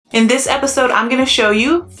In this episode, I'm going to show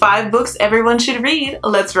you 5 books everyone should read.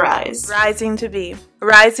 Let's rise. Rising to be.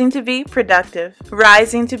 Rising to be productive.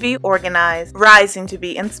 Rising to be organized. Rising to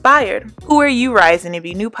be inspired. Who are you rising to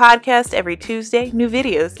be? New podcast every Tuesday, new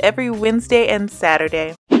videos every Wednesday and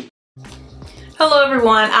Saturday. Hello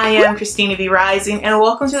everyone, I am Christina V. Rising and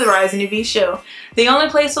welcome to the Rising to Be Show, the only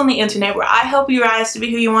place on the internet where I help you rise to be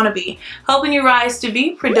who you want to be, helping you rise to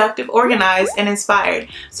be productive, organized, and inspired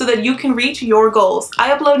so that you can reach your goals. I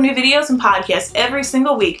upload new videos and podcasts every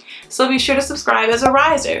single week, so be sure to subscribe as a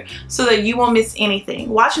riser so that you won't miss anything.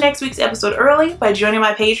 Watch next week's episode early by joining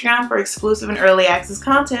my Patreon for exclusive and early access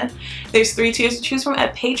content. There's 3 tiers to choose from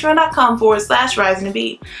at patreon.com/rising to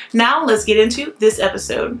be. Now let's get into this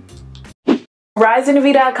episode.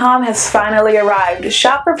 RisingToBe.com has finally arrived.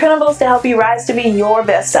 Shop for printables to help you rise to be your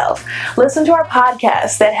best self. Listen to our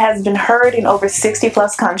podcast that has been heard in over 60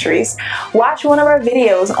 plus countries. Watch one of our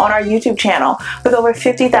videos on our YouTube channel with over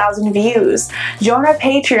 50,000 views. Join our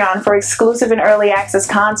Patreon for exclusive and early access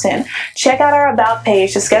content. Check out our About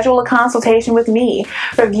page to schedule a consultation with me,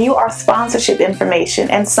 review our sponsorship information,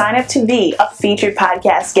 and sign up to be a featured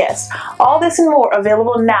podcast guest. All this and more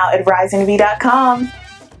available now at RisingToBe.com.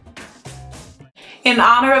 In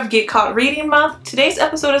honor of Get Caught Reading Month, today's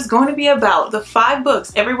episode is going to be about the 5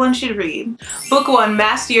 books everyone should read. Book 1,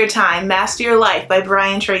 Master Your Time, Master Your Life by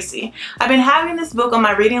Brian Tracy. I've been having this book on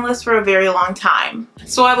my reading list for a very long time,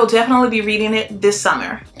 so I will definitely be reading it this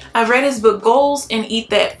summer. I've read his book Goals and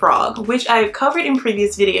Eat That Frog, which I have covered in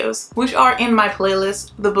previous videos, which are in my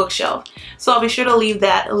playlist, The Bookshelf, so I'll be sure to leave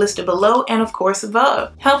that listed below and of course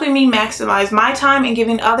above, helping me maximize my time and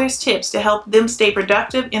giving others tips to help them stay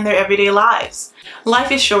productive in their everyday lives.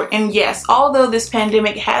 Life is short, and yes, although this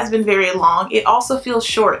pandemic has been very long, it also feels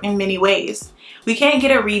short in many ways. We can't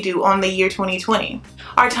get a redo on the year 2020.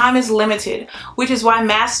 Our time is limited, which is why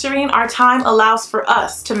mastering our time allows for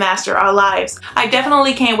us to master our lives. I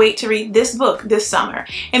definitely can't wait to read this book this summer,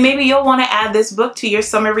 and maybe you'll want to add this book to your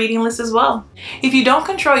summer reading list as well. If you don't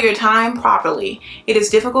control your time properly, it is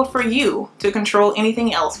difficult for you to control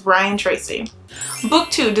anything else. Brian Tracy. Book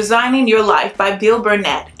 2, Designing Your Life by Bill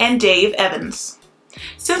Burnett and Dave Evans.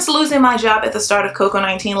 Since losing my job at the start of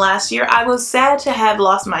COVID-19 last year, I was sad to have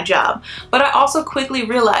lost my job, but I also quickly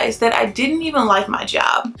realized that I didn't even like my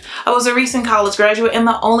job. I was a recent college graduate and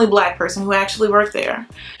the only black person who actually worked there.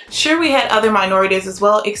 Sure, we had other minorities as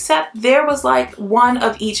well, except there was like one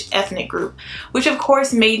of each ethnic group, which of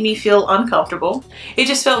course made me feel uncomfortable. It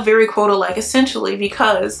just felt very quota-like essentially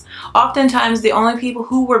because oftentimes the only people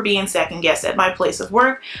who were being second-guessed at my place of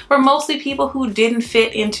work were mostly people who didn't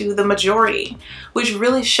fit into the majority, which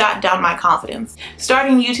really shot down my confidence.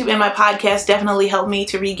 Starting YouTube and my podcast definitely helped me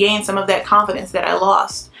to regain some of that confidence that I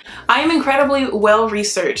lost. I am incredibly well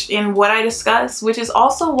researched in what I discuss, which is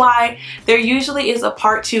also why there usually is a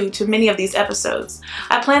part 2 to many of these episodes.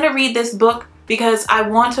 I plan to read this book because I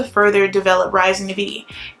want to further develop Rising to Be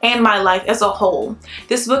and my life as a whole.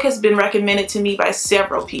 This book has been recommended to me by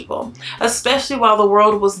several people, especially while the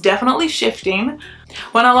world was definitely shifting.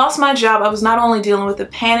 When I lost my job, I was not only dealing with the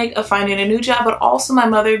panic of finding a new job, but also my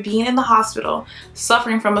mother being in the hospital,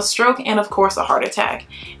 suffering from a stroke and of course a heart attack,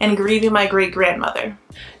 and grieving my great-grandmother.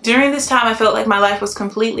 During this time, I felt like my life was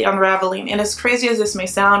completely unraveling, and as crazy as this may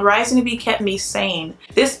sound, Rising to Be kept me sane.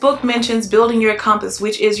 This book mentions building your compass,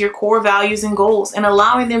 which is your core values and goals, and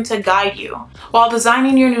allowing them to guide you. While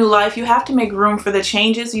designing your new life, you have to make room for the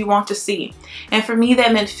changes you want to see. And for me,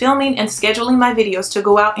 that meant filming and scheduling my videos to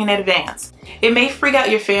go out in advance. It may freak out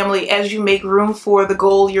your family as you make room for the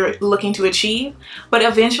goal you're looking to achieve, but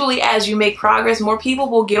eventually as you make progress, more people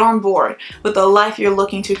will get on board with the life you're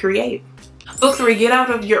looking to create. Book 3, Get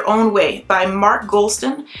Out of Your Own Way by Mark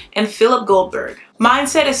Goulston and Philip Goldberg.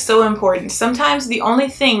 Mindset is so important. Sometimes the only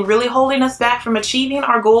thing really holding us back from achieving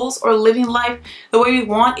our goals or living life the way we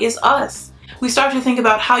want is us. We start to think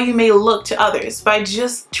about how you may look to others by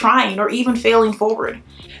just trying or even failing forward.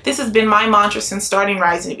 This has been my mantra since starting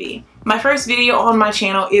Rising to Be. My first video on my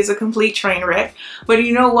channel is a complete train wreck, but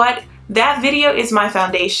you know what? That video is my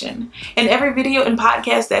foundation, and every video and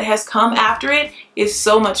podcast that has come after it is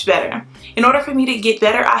so much better. In order for me to get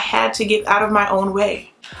better, I had to get out of my own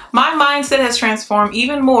way. My mindset has transformed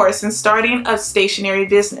even more since starting a stationery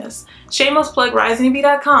business. Shameless plug,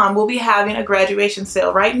 RisingToBe.com will be having a graduation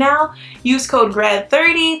sale right now. Use code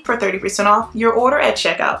GRAD30 for 30% off your order at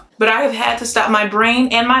checkout. But I have had to stop my brain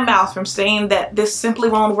and my mouth from saying that this simply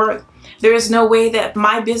won't work. There is no way that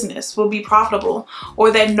my business will be profitable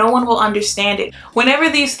or that no one will understand it. Whenever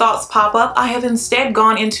these thoughts pop up, I have instead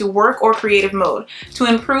gone into work or creative mode to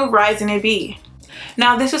improve Rising to Be.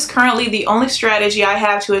 Now, this is currently the only strategy I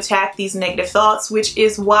have to attack these negative thoughts, which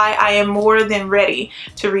is why I am more than ready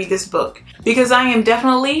to read this book, because I am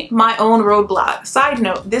definitely my own roadblock. Side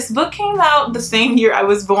note, this book came out the same year I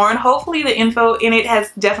was born. Hopefully the info in it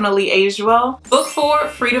has definitely aged well. Book 4,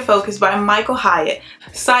 Free to Focus by Michael Hyatt.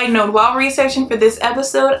 Side note, while researching for this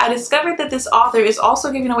episode, I discovered that this author is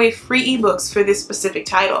also giving away free ebooks for this specific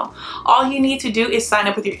title. All you need to do is sign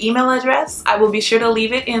up with your email address. I will be sure to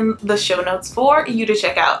leave it in the show notes for you to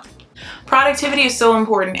check out. Productivity is so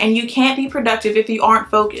important, and you can't be productive if you aren't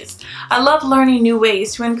focused. I love learning new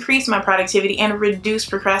ways to increase my productivity and reduce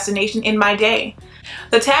procrastination in my day.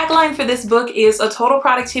 The tagline for this book is a total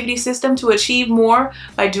productivity system to achieve more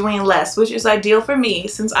by doing less, which is ideal for me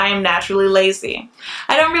since I am naturally lazy.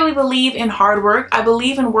 I don't really believe in hard work. I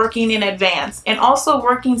believe in working in advance and also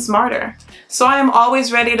working smarter. So I am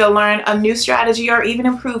always ready to learn a new strategy or even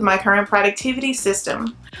improve my current productivity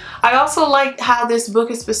system. I also like how this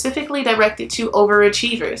book is specifically directed to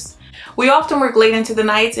overachievers. We often work late into the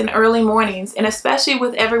nights and early mornings, and especially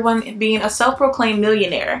with everyone being a self-proclaimed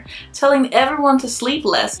millionaire, telling everyone to sleep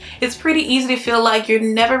less, it's pretty easy to feel like you're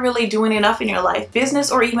never really doing enough in your life,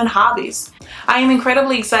 business, or even hobbies. I am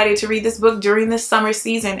incredibly excited to read this book during this summer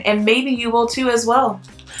season, and maybe you will too as well.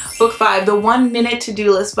 Book 5, The 1 Minute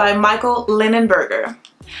To-Do List by Michael Linenberger.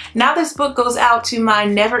 Now this book goes out to my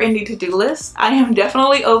never-ending to-do list. I am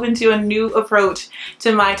definitely open to a new approach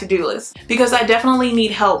to my to-do list because I definitely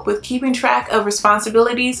need help with keeping track of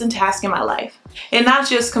responsibilities and tasks in my life. And not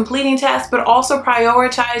just completing tasks, but also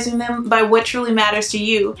prioritizing them by what truly matters to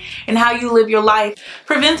you and how you live your life,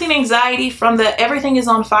 preventing anxiety from the everything is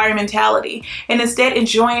on fire mentality and instead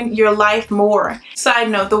enjoying your life more. Side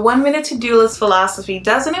note, the 1 minute to-do list philosophy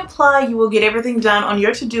doesn't imply you will get everything done on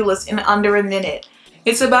your to-do list in under a minute.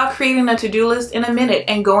 It's about creating a to-do list in a minute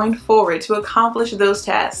and going forward to accomplish those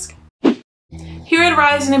tasks. Here at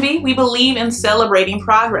Rising to Be, we believe in celebrating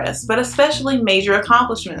progress, but especially major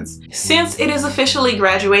accomplishments. Since it is officially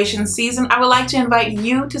graduation season, I would like to invite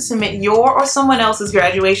you to submit your or someone else's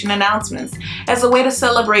graduation announcements as a way to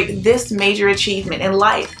celebrate this major achievement in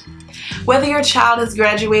life. Whether your child has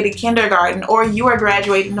graduated kindergarten or you are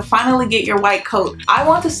graduating to finally get your white coat, I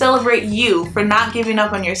want to celebrate you for not giving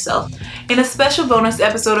up on yourself. In a special bonus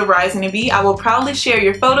episode of Rising to Be, I will proudly share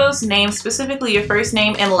your photos, names, specifically your first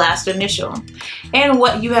name and last initial, and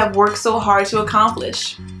what you have worked so hard to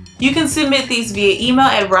accomplish. You can submit these via email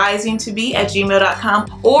at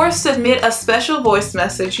risingtobe@gmail.com or submit a special voice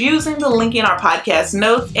message using the link in our podcast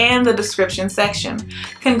notes and the description section.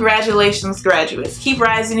 Congratulations, graduates. Keep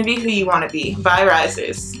rising to be who you want to be. Bye,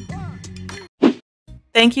 risers.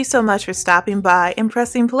 Thank you so much for stopping by and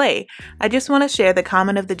pressing play. I just want to share the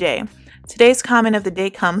comment of the day. Today's comment of the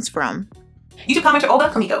day comes from YouTube commenter Olga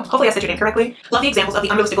Kamiko. Hopefully I said your name correctly. Love the examples of the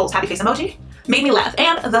unrealistic goals happy face emoji. Made me laugh,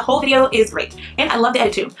 and the whole video is great. And I love the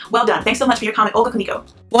edit too. Well done. Thanks so much for your comment, Olga Kamiko.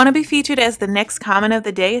 Want to be featured as the next comment of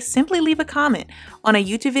the day? Simply leave a comment on a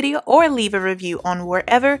YouTube video or leave a review on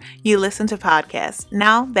wherever you listen to podcasts.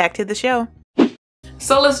 Now, back to the show.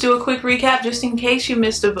 So let's do a quick recap just in case you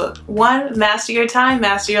missed a book. 1, Master Your Time,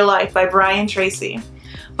 Master Your Life by Brian Tracy.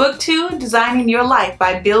 Book 2, Designing Your Life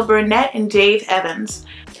by Bill Burnett and Dave Evans.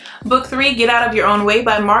 Book 3, Get Out of Your Own Way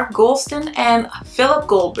by Mark Goulston and Philip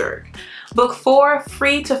Goldberg. Book 4,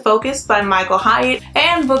 Free to Focus by Michael Hyatt.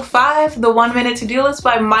 And Book 5, The 1 Minute To-Do List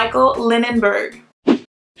by Michael Linenberg.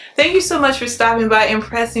 Thank you so much for stopping by and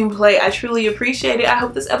pressing play. I truly appreciate it. I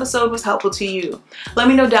hope this episode was helpful to you. Let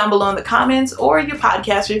me know down below in the comments or your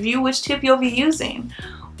podcast review which tip you'll be using.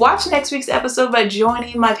 Watch next week's episode by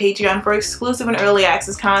joining my Patreon for exclusive and early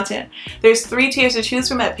access content. There's 3 tiers to choose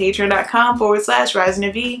from at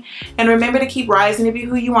patreon.com/risingtobe. And remember to keep rising to be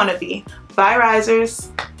who you want to be. Bye, risers.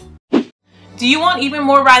 Do you want even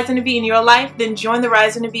more Rising to Be in your life? Then join the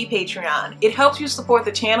Rising to Be Patreon. It helps you support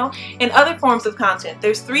the channel and other forms of content.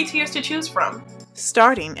 There's 3 tiers to choose from,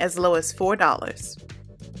 starting as low as $4.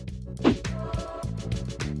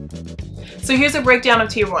 So here's a breakdown of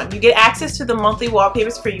Tier 1. You get access to the monthly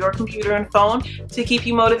wallpapers for your computer and phone to keep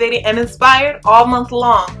you motivated and inspired all month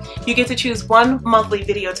long. You get to choose 1 monthly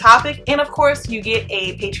video topic, and of course you get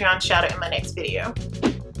a Patreon shout out in my next video.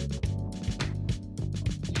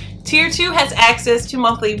 Tier 2 has access to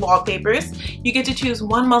monthly wallpapers. You get to choose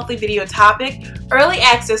 1 monthly video topic, early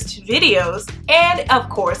access to videos, and of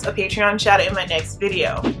course a Patreon shout out in my next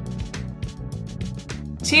video.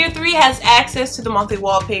 Tier 3 has access to the monthly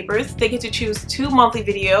wallpapers. They get to choose 2 monthly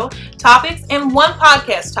video topics and 1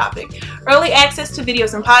 podcast topic. Early access to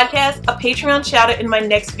videos and podcasts, a Patreon shout out in my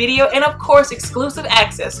next video, and of course exclusive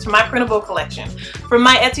access to my printable collection from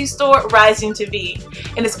my Etsy store, Rising to Be.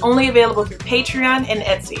 And it's only available through Patreon and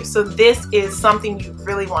Etsy, so this is something you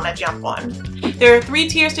really want to jump on. There are 3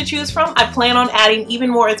 tiers to choose from. I plan on adding even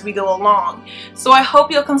more as we go along. So I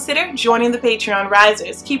hope you'll consider joining the Patreon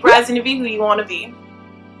Risers. Keep rising to be who you want to be.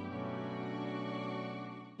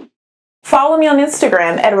 Follow me on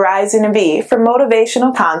Instagram at Rising to Be for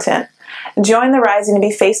motivational content. Join the Rising to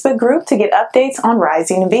Be Facebook group to get updates on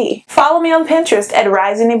Rising to Be. Follow me on Pinterest at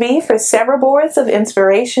Rising to Be for several boards of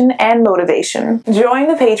inspiration and motivation. Join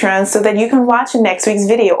the Patreon so that you can watch next week's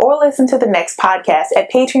video or listen to the next podcast at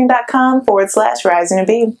patreon.com/Rising to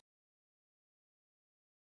Be.